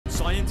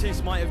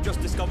Scientists might have just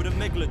discovered a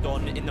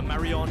Megalodon in the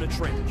Mariana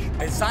Trench.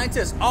 And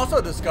scientists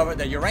also discovered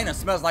that Uranus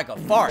smells like a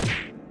fart.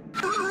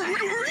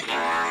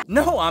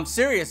 No, I'm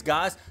serious,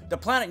 guys. The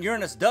planet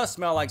Uranus does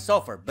smell like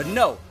sulfur, but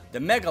no, the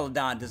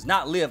Megalodon does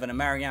not live in the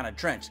Mariana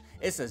Trench.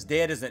 It's as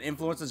dead as it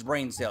influences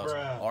brain cells.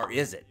 Bruh. Or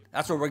is it?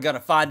 That's what we're gonna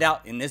find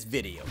out in this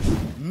video.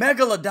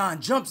 Megalodon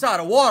jumps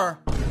out of water.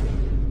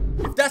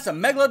 If that's a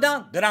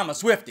Megalodon, then I'm a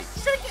Swiftie.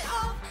 Shake it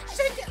off,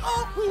 shake it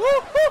off. Woo,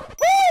 woo,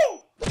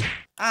 woo.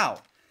 Ow.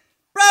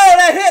 Bro,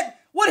 that hit!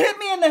 What hit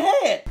me in the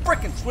head?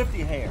 Freaking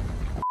Swiftie hair.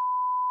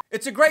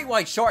 It's a great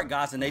white shark,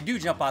 guys, and they do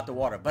jump out the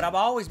water, but I've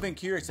always been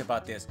curious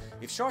about this.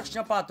 If sharks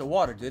jump out the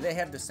water, do they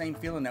have the same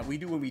feeling that we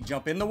do when we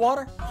jump in the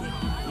water?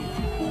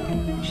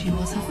 She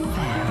was a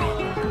fairy.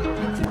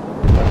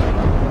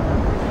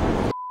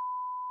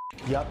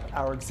 Yup,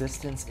 our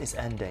existence is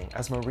ending,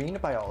 as marine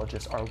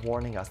biologists are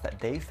warning us that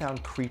they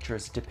found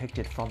creatures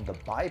depicted from the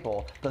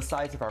Bible the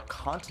size of our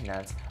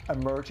continents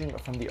emerging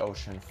from the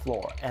ocean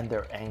floor, and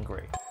they're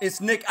angry. It's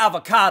Nick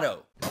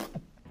Avocado.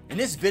 In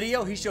this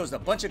video, he shows a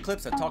bunch of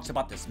clips that talks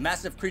about this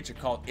massive creature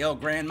called El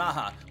Gran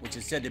Maja, which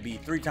is said to be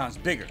 3 times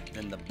bigger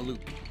than the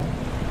bloop.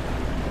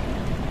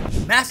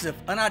 Massive,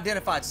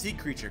 unidentified sea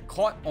creature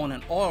caught on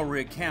an oil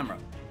rig camera.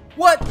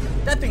 What?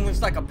 That thing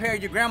looks like a pair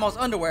of your grandma's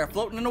underwear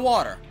floating in the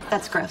water.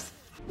 That's gross.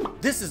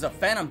 This is a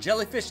phantom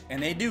jellyfish,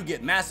 and they do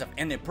get massive,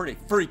 and they're pretty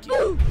freaky.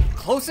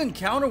 Close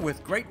encounter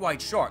with great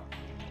white shark.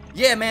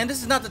 Yeah, man,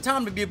 this is not the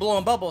time to be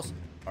blowing bubbles.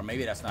 Or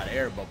maybe that's not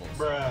air bubbles.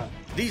 Bruh.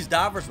 These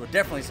divers were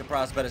definitely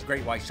surprised by this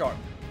great white shark.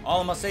 All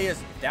I'm gonna say is,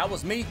 if that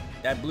was me,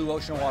 that blue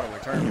ocean water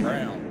would turn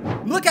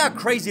brown. Look how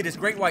crazy this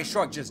great white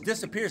shark just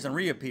disappears and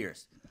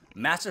reappears.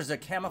 Masters of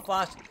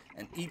camouflage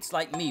and eats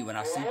like me when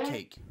I see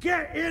cake.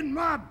 Get in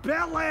my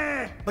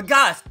belly! But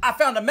guys, I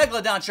found a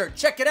Megalodon shirt.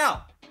 Check it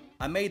out.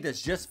 I made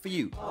this just for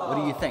you. What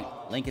do you think?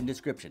 Link in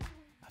description.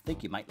 I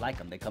think you might like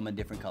them. They come in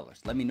different colors.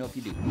 Let me know if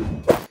you do.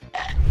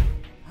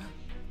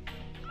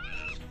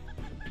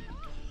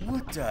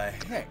 What the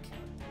heck?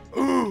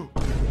 Ooh.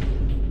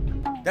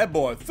 That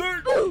boy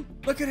thick.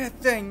 Look at that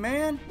thing,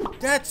 man.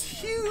 That's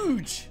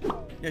huge.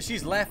 Yeah,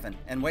 she's laughing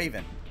and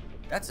waving.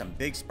 That's some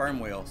big sperm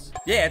whales.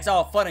 Yeah, it's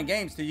all fun and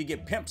games till you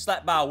get pimp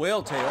slapped by a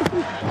whale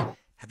tail.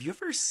 Have you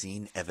ever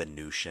seen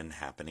evolution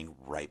happening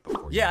right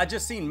before you? Yeah, I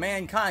just seen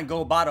mankind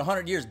go about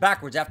 100 years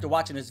backwards after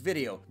watching this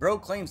video. Bro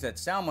claims that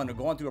salmon are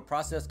going through a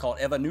process called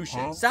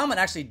evolution. Salmon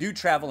actually do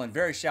travel in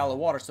very shallow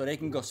water so they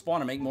can go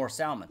spawn and make more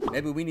salmon.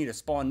 Maybe we need to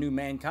spawn new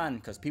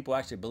mankind because people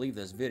actually believe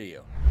this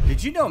video.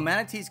 Did you know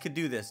manatees could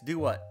do this? Do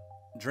what?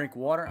 Drink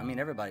water? I mean,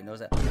 everybody knows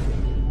that.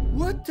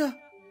 What the?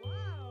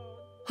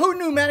 Who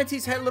knew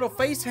manatees had little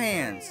face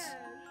hands?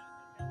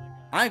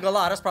 I ain't gonna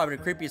lie, that's probably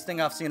the creepiest thing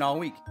I've seen all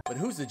week. But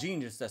who's the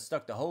genius that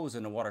stuck the hose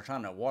in the water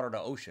trying to water the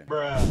ocean?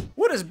 Bruh.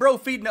 What is bro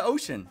feeding the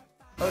ocean?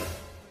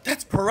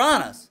 That's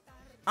piranhas.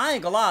 I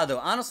ain't gonna lie though,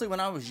 honestly when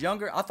I was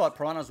younger, I thought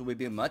piranhas would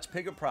be a much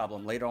bigger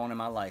problem later on in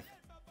my life.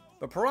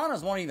 But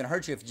piranhas won't even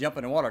hurt you if you jump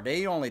in the water.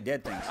 They eat only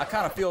dead things. I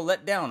kind of feel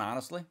let down,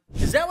 honestly.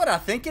 Is that what I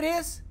think it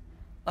is?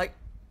 Like,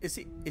 is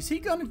he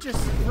gonna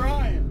just...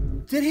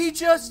 Ryan. Did he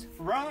just...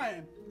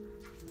 Ryan.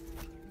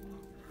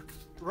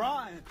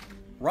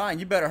 Ryan,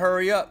 you better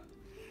hurry up.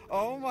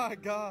 Oh my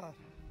God.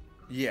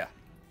 Yeah.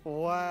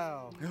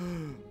 Wow.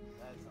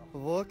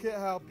 Look at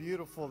how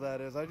beautiful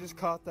that is. I just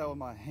caught that with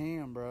my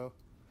hand, bro.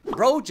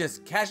 Bro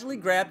just casually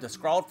grabbed a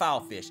scrawled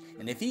filefish,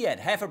 and if he had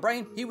half a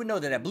brain, he would know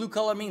that that blue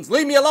color means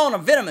leave me alone,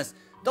 I'm venomous.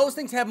 Those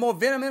things have more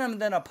venom in them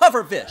than a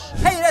pufferfish.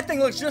 Hey, that thing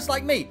looks just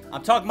like me.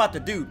 I'm talking about the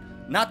dude,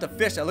 not the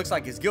fish that looks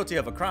like he's guilty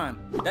of a crime.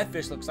 That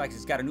fish looks like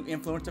he's got a new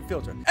influencer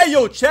filter. Hey,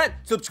 yo, chat,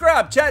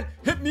 subscribe, chat.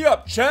 Hit me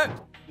up, chat.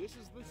 This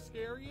is the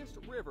scariest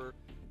river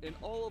in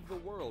all of the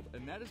world,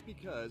 and that is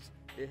because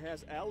it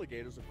has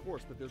alligators, of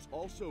course, but there's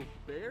also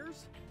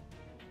bears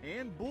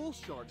and bull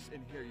sharks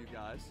in here, you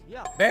guys.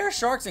 Yeah. Bear,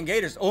 sharks, and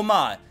gators, oh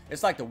my.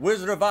 It's like the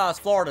Wizard of Oz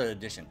Florida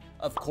edition.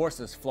 Of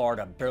course it's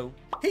Florida, bro.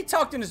 He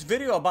talked in this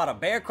video about a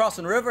bear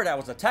crossing the river that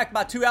was attacked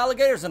by 2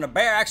 alligators and the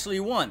bear actually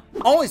won.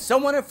 Only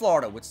someone in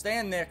Florida would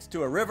stand next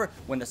to a river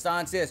when the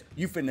sign says,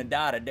 you finna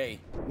die today.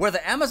 Where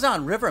the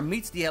Amazon River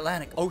meets the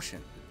Atlantic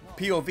Ocean.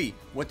 POV,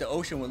 what the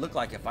ocean would look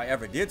like if I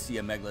ever did see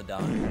a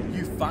Megalodon.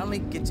 You finally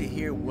get to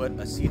hear what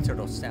a sea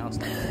turtle sounds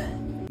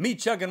like. Me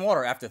chugging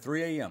water after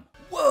 3 a.m.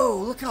 Whoa,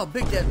 look how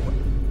big that was.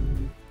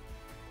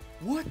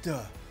 What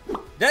the?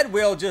 That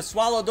whale just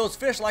swallowed those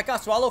fish like I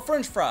swallow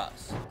french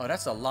fries. Oh,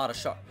 that's a lot of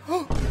shark.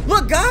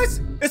 Look,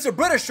 guys, it's a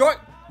British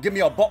shark. Give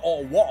me a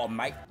bottle of water,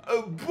 mate.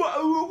 A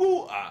bottle of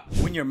water.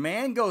 When your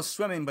man goes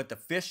swimming, but the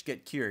fish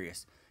get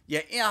curious.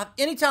 Yeah,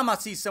 anytime I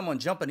see someone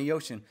jump in the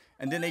ocean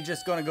and then they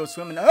just gonna go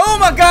swimming. Oh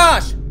my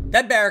gosh!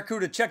 That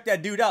barracuda checked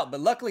that dude out, but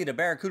luckily the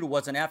barracuda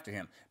wasn't after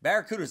him.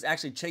 Barracudas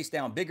actually chase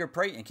down bigger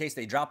prey in case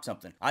they drop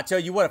something. I tell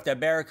you what, if that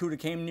barracuda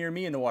came near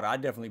me in the water,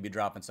 I'd definitely be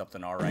dropping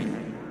something, all right.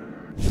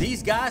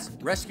 These guys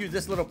rescued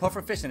this little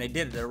pufferfish and they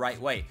did it the right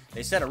way.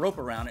 They set a rope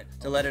around it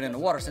to let it in the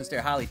water since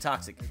they're highly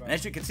toxic. And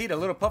as you can see, the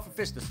little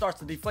pufferfish that starts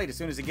to deflate as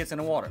soon as it gets in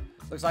the water.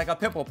 Looks like a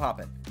pimple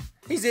popping.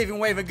 He's even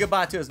waving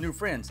goodbye to his new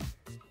friends.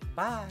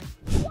 Bye.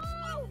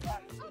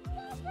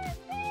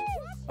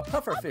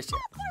 Puffer fish.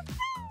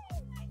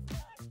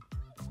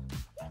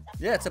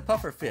 Yeah, it's a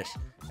puffer fish.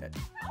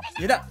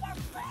 You know.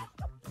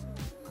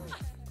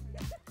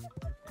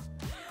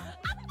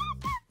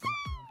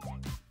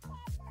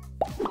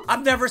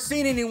 I've never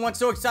seen anyone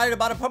so excited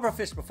about a puffer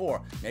fish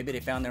before. Maybe they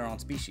found their own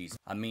species.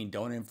 I mean,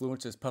 don't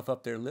influencers puff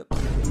up their lips?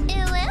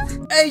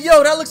 Hey,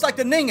 yo, that looks like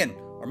the Ningen.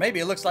 Or maybe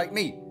it looks like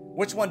me.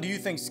 Which one do you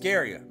think's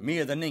scarier, me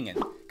or the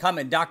Ningen?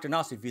 Comment Doctor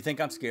NOS if you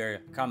think I'm scarier.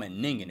 Comment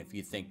Ningen if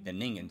you think the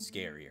Ningen's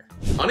scarier.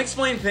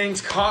 Unexplained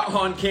things caught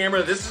on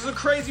camera. This is a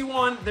crazy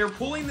one. They're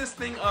pulling this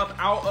thing up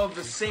out of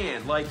the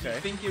sand. Like, you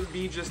think it would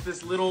be just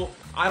this little,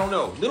 I don't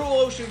know, little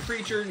ocean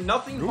creature,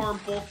 nothing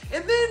harmful.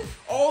 And then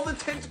all the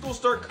tentacles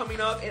start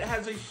coming up. It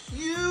has a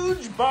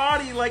huge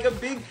body, like a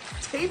big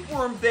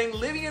tapeworm thing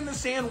living in the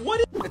sand. What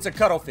is It's a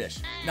cuttlefish.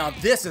 Now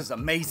this is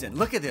amazing.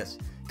 Look at this.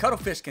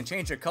 Cuttlefish can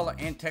change their color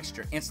and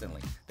texture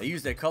instantly. They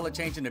use their color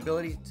changing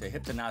ability to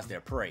hypnotize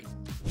their prey.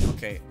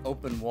 Okay,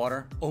 open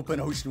water. Open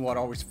ocean water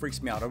always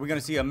freaks me out. Are we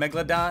gonna see a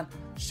Megalodon?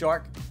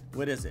 Shark?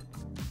 What is it?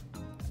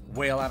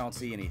 Whale, I don't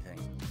see anything.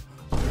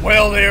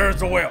 Well,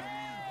 there's a whale.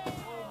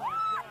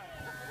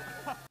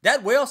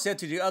 That whale said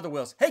to the other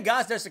whales, hey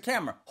guys, there's a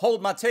camera.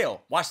 Hold my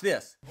tail. Watch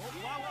this.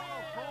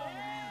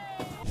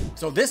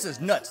 So this is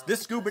nuts.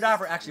 This scuba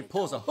diver actually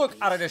pulls a hook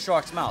out of the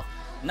shark's mouth.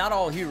 Not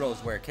all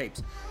heroes wear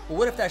capes. But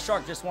what if that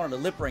shark just wanted a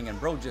lip ring and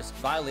bro just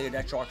violated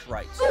that shark's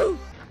rights?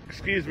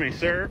 Excuse me,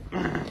 sir.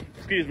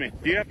 Excuse me.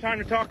 Do you have time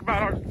to talk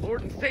about our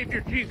Lord and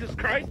Savior Jesus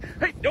Christ?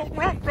 Hey, don't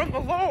run from the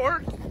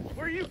Lord.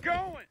 Where are you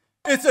going?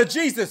 It's a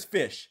Jesus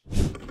fish.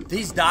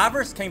 These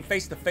divers came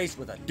face to face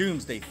with a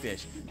doomsday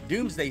fish.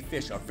 Doomsday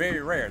fish are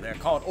very rare. They're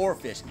called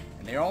oarfish,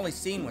 and they're only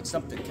seen when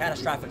something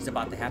catastrophic is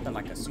about to happen,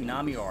 like a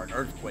tsunami or an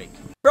earthquake.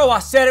 Bro, I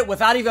said it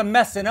without even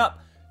messing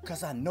up,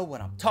 because I know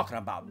what I'm talking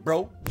about,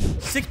 bro.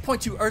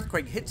 6.2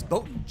 earthquake hits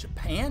boat in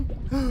Japan?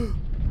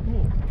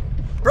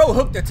 Bro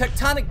hooked a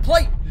tectonic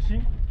plate.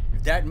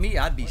 If that me,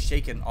 I'd be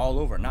shaking all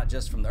over, not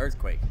just from the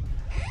earthquake.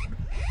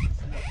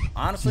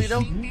 Honestly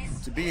though,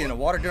 to be in the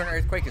water during an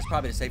earthquake is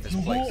probably the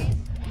safest place.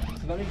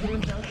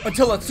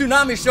 Until a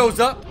tsunami shows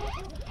up.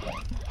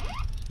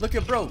 Look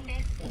at bro.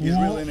 He's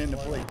reeling in the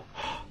plate.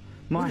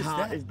 My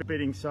heart is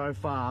beating so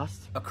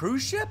fast. A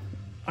cruise ship?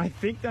 I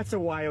think that's a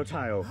whale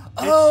tail.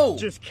 Oh!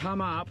 It's just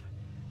come up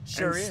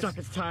Sure and is. stuck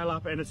its tail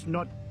up and it's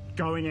not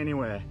going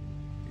anywhere.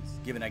 He's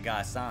giving that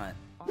guy a sign.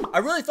 I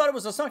really thought it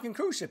was a sunken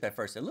cruise ship at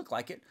first. It looked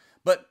like it.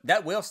 But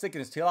that whale sticking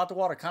his tail out the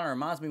water kind of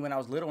reminds me when I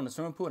was little in the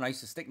swimming pool and I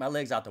used to stick my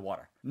legs out the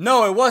water.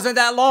 No, it wasn't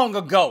that long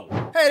ago.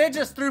 Hey, they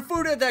just threw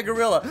food at that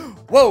gorilla.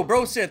 Whoa,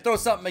 bro said throw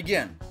something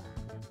again.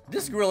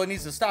 This gorilla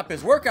needs to stop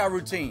his workout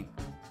routine.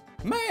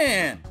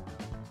 Man.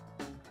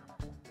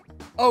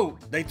 Oh,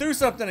 they threw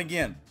something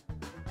again.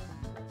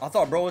 I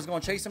thought bro was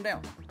gonna chase him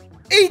down.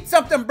 Eat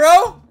something,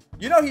 bro!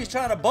 You know he's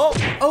trying to bulk.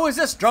 Oh, is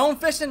this drone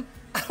fishing?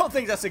 I don't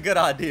think that's a good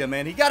idea,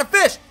 man. He got a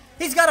fish.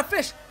 He's got a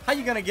fish. How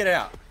you gonna get it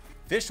out?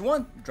 Fish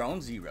 1,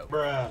 drone 0.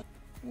 Bruh.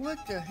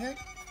 What the heck?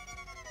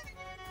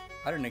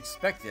 I didn't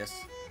expect this.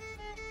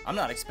 I'm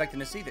not expecting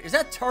this either. Is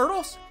that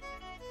turtles?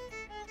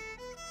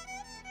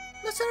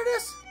 Listen to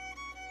this.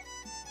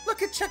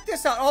 Look and check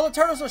this out. All the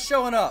turtles are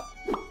showing up.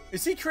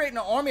 Is he creating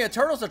an army of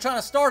turtles or trying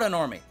to start an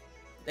army?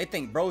 They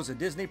think bro's a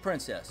Disney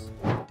princess.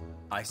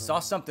 I saw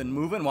something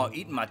moving while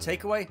eating my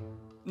takeaway.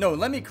 No,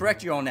 let me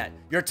correct you on that.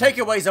 Your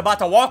takeaway's about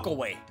to walk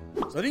away.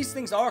 So these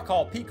things are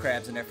called pea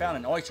crabs and they're found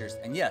in oysters.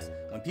 And yes,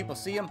 when people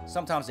see them,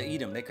 sometimes they eat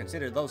them. They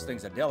consider those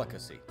things a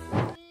delicacy.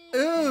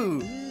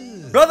 Ooh.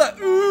 Brother,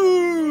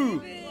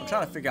 ooh. I'm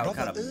trying to figure out what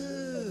kind of...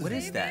 What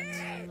is that?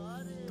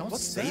 Don't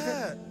save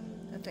it.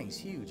 That thing's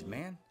huge,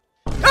 man.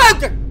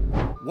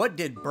 What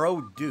did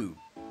bro do?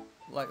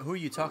 Like, who are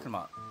you talking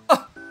about?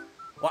 Oh.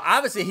 Well,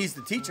 obviously he's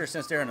the teacher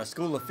since they're in a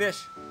school of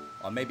fish.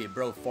 Or maybe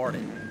bro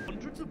farted.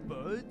 Hundreds of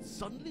birds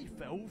suddenly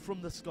fell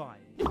from the sky.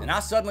 And I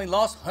suddenly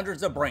lost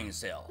hundreds of brain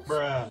cells.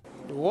 Bruh.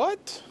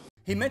 What?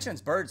 He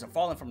mentions birds are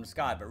falling from the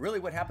sky, but really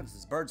what happens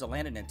is birds are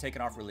landing and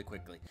taking off really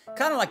quickly.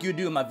 Kind of like you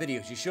do in my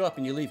videos. You show up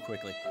and you leave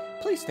quickly.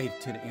 Please stay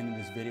to the end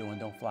of this video and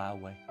don't fly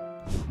away.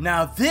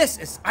 Now this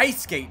is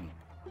ice skating.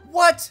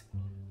 What?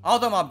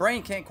 Although my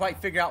brain can't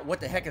quite figure out what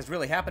the heck is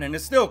really happening,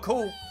 it's still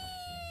cool.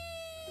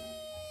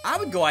 I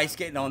would go ice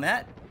skating on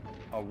that.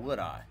 Or would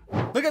I?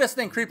 Look at this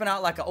thing creeping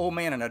out like an old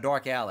man in a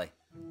dark alley.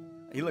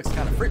 He looks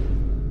kind of freaky.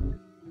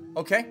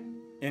 Okay.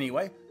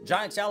 Anyway,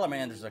 giant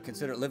salamanders are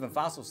considered living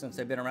fossils since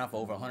they've been around for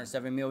over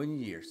 107 million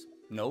years.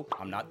 Nope,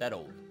 I'm not that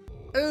old.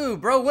 Ooh,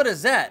 bro, what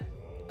is that?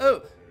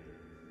 Oh,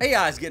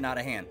 AI's getting out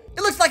of hand.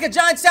 It looks like a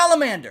giant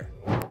salamander.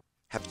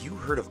 Have you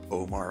heard of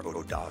Omar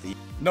Odavi?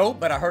 No,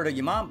 but I heard of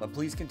your mom, but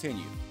please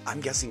continue.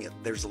 I'm guessing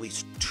there's at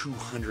least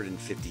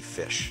 250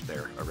 fish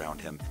there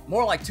around him.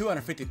 More like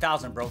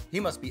 250,000, bro.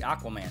 He must be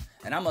Aquaman,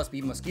 and I must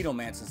be Mosquito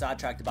Man since I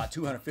attract about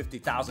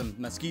 250,000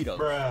 mosquitoes.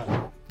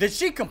 Bruh. Did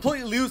she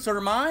completely lose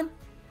her mind?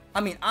 I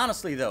mean,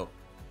 honestly though,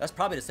 that's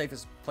probably the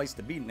safest place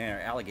to be near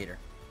an alligator.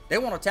 They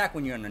won't attack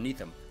when you're underneath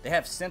them. They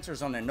have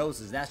sensors on their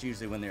noses, and that's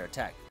usually when they're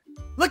attacked.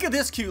 Look at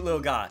this cute little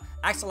guy.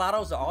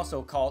 Axolotls are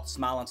also called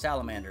smiling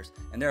salamanders,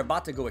 and they're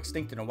about to go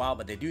extinct in a while,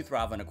 but they do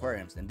thrive in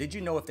aquariums. And did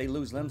you know if they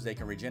lose limbs, they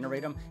can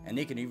regenerate them, and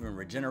they can even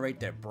regenerate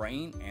their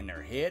brain and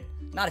their head?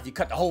 Not if you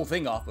cut the whole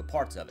thing off, but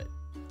parts of it.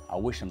 I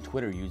wish some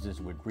Twitter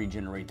users would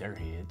regenerate their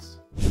heads.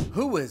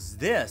 Who is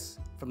this?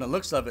 From the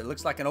looks of it,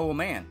 looks like an old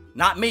man.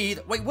 Not me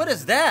either. Wait, what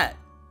is that?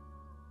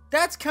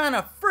 That's kind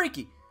of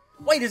freaky.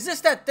 Wait, is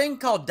this that thing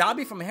called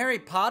Dobby from Harry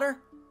Potter?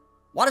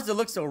 Why does it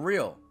look so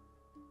real?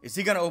 Is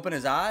he gonna open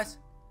his eyes?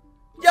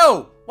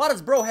 Yo, why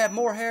does bro have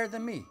more hair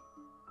than me?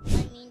 I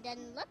mean, then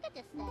look at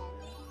this thing.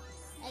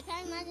 I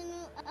can't imagine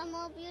a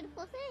more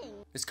beautiful thing.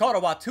 It's called a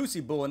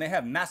Watusi bull, and they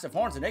have massive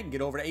horns, and they can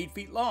get over to 8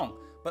 feet long.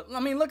 But, I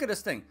mean, look at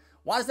this thing.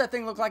 Why does that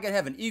thing look like it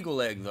have an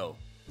eagle egg, though?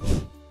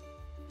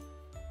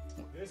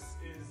 This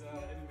is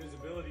an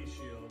invisibility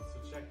shield,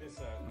 so check this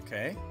out.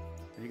 Okay.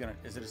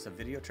 Is it just a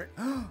video trick?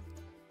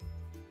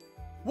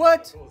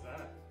 What? What was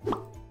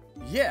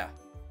that? Yeah.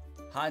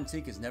 Hide and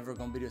seek is never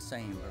gonna be the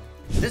same, bro.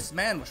 This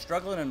man was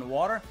struggling in the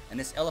water, and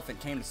this elephant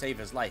came to save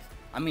his life.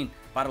 I mean,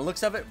 by the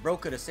looks of it, bro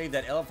could have saved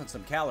that elephant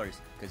some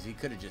calories, because he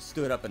could have just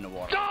stood up in the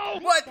water. No!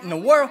 What in the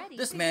world?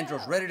 This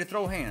mandrill's ready to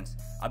throw hands.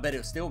 I bet it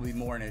would still be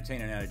more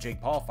entertaining than a Jake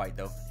Paul fight,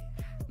 though.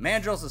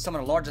 Mandrills are some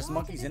of the largest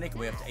monkeys, and they can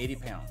weigh up to 80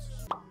 pounds.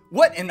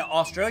 What in the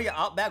Australia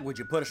outback would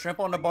you put a shrimp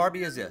on the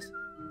Barbie is this?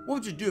 What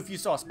would you do if you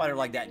saw a spider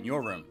like that in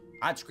your room?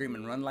 I'd scream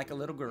and run like a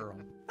little girl.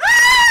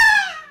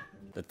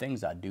 The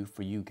things I do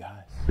for you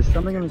guys. There's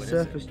something on the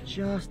surface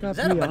just up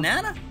here. Is that a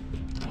banana?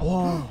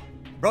 Whoa.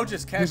 Bro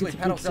just casually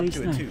paddles up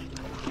to it too.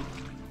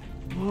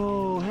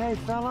 Whoa, hey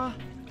fella.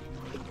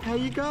 How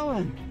you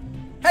going?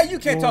 Hey, you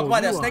can't talk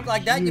about that snake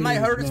like that. You might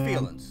hurt his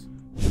feelings.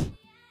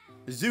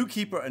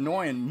 Zookeeper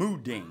annoying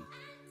Mood Ding.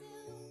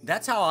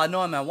 That's how I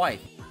know my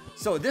wife.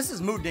 So this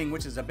is Mood Ding,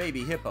 which is a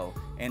baby hippo.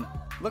 And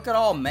look at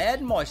all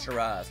mad and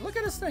moisturized. Look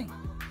at this thing.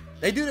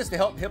 They do this to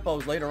help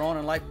hippos later on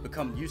in life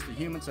become used to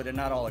humans so they're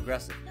not all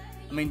aggressive.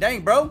 I mean,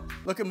 dang, bro.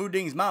 Look at Mood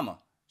Ding's mama.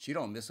 She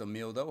don't miss a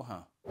meal though,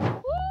 huh?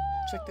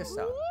 Check this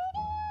out.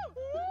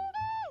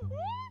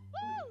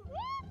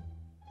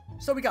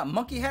 So we got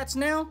monkey hats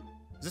now?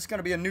 Is this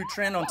gonna be a new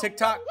trend on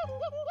TikTok?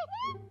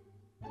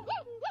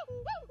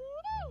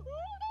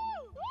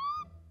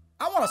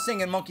 I want a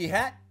singing monkey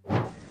hat.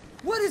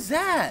 What is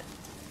that?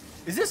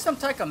 Is this some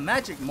type of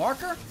magic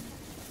marker?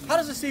 How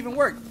does this even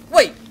work?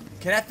 Wait,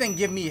 can that thing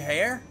give me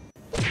hair?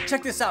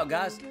 Check this out,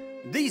 guys.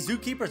 These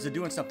zookeepers are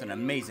doing something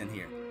amazing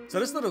here. So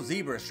this little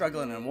zebra is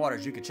struggling in the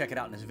waters. You can check it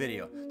out in this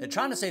video. They're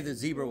trying to save the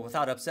zebra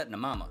without upsetting the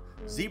mama.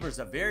 Zebras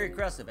are very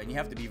aggressive and you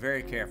have to be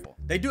very careful.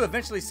 They do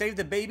eventually save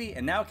the baby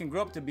and now it can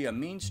grow up to be a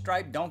mean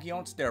striped donkey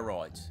on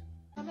steroids.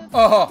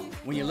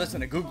 When you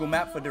listen to Google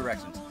Map for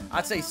directions.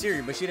 I'd say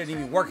Siri, but she doesn't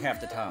even work half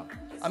the time.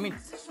 I mean,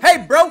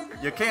 hey bro,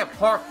 you can't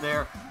park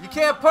there. You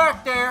can't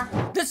park there.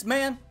 This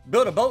man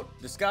built a boat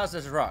disguised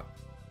as a rock.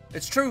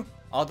 It's true,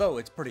 although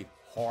it's pretty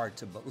hard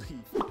to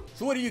believe.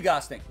 So what do you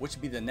guys think? What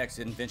should be the next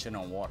invention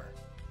on water?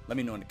 Let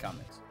me know in the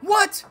comments.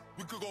 What?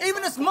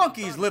 Even this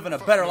monkey is living a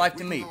better life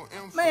than me.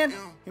 Man,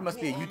 he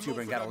must be a YouTuber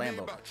and got a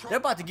Lambo. They're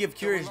about to give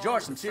Curious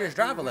George some serious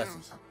driver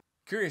lessons.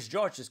 Curious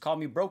George just called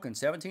me broke in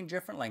 17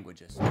 different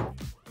languages.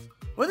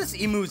 Well, this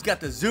emu's got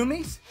the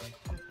zoomies.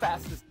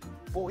 Fastest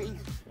boy.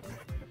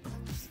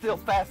 Still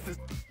fastest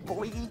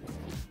boy.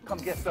 Come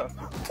get some.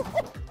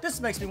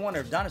 This makes me wonder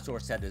if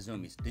dinosaurs had the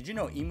zoomies. Did you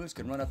know emus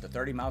can run up to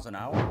 30 miles an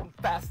hour?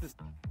 Fastest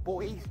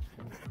boy.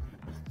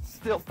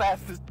 Still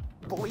fastest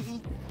boy.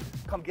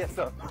 Come get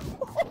some.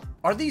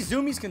 Are these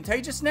zoomies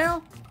contagious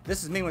now?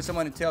 This is me when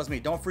someone tells me,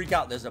 don't freak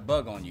out, there's a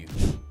bug on you.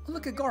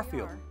 Look at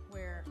Garfield.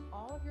 Where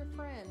all of your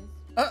friends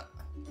are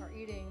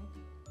eating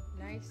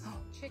nice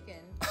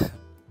chicken.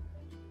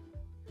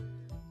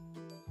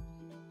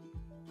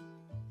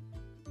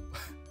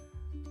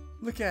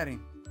 Look at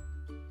him.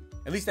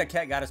 At least that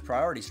cat got his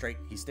priorities straight.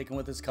 He's sticking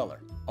with his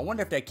color. I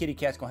wonder if that kitty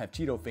cat's gonna have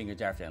Cheeto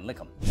fingers after and lick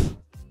them.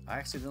 I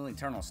accidentally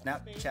turned on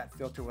Snapchat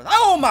filter with,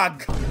 oh my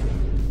God!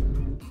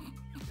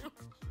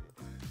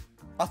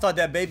 I thought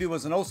that baby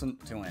was an Olsen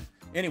twin.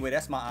 Anyway,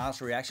 that's my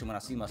honest reaction when I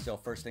see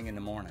myself first thing in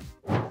the morning.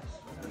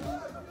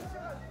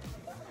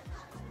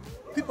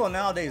 People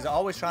nowadays are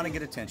always trying to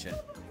get attention.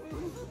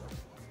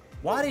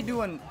 Why are they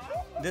doing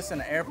this in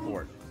the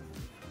airport?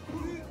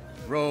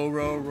 Row,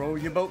 row, row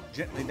your boat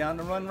gently down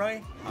the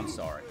runway. I'm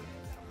sorry.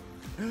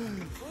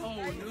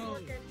 Oh no.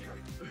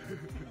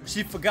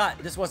 She forgot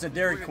this wasn't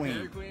Dairy Queen.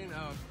 Dairy Queen?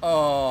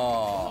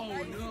 Oh.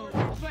 Oh no.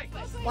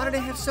 Why do they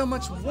have so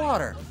much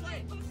water?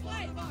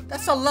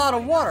 That's a lot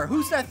of water.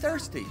 Who's that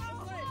thirsty?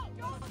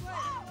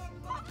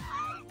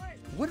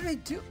 What do they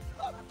do?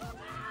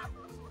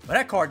 Well,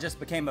 that car just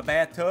became a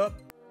bathtub.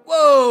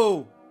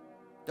 Whoa!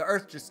 The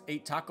earth just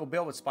ate Taco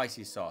Bell with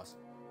spicy sauce.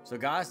 So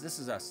guys, this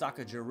is a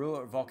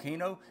Sacagawea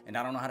volcano, and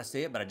I don't know how to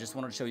say it, but I just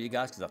wanted to show you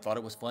guys because I thought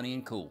it was funny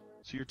and cool.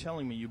 So you're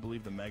telling me you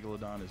believe the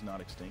Megalodon is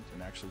not extinct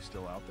and actually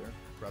still out there?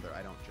 Brother,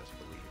 I don't just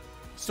believe.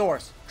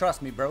 Source,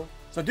 trust me, bro.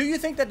 So do you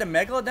think that the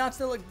Megalodon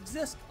still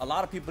exists? A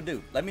lot of people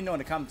do. Let me know in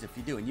the comments if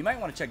you do, and you might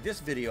want to check this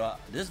video out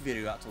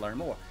to learn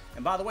more.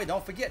 And by the way,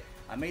 don't forget,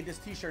 I made this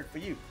t-shirt for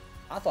you.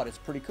 I thought it's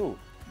pretty cool.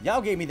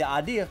 Y'all gave me the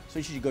idea, so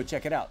you should go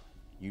check it out.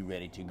 You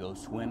ready to go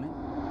swimming?